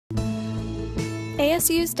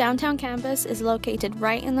ASU's downtown campus is located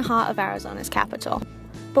right in the heart of Arizona's capital.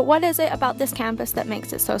 But what is it about this campus that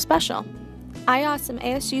makes it so special? I asked some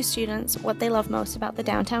ASU students what they love most about the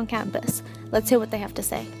downtown campus. Let's hear what they have to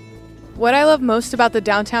say. What I love most about the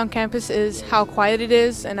downtown campus is how quiet it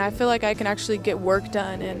is, and I feel like I can actually get work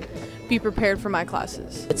done and be prepared for my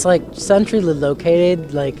classes. It's like centrally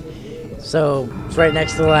located, so it's right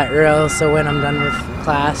next to the light rail, so when I'm done with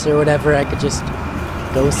class or whatever, I could just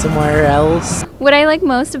go somewhere else. What I like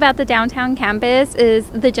most about the downtown campus is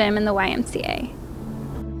the gym and the YMCA.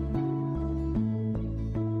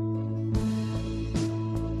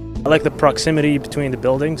 I like the proximity between the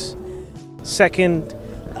buildings. Second,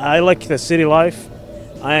 I like the city life.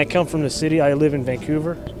 I come from the city, I live in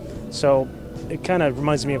Vancouver, so it kind of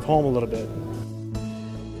reminds me of home a little bit.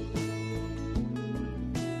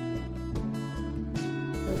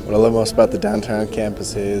 What I love most about the downtown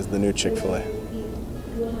campus is the new Chick-fil-A.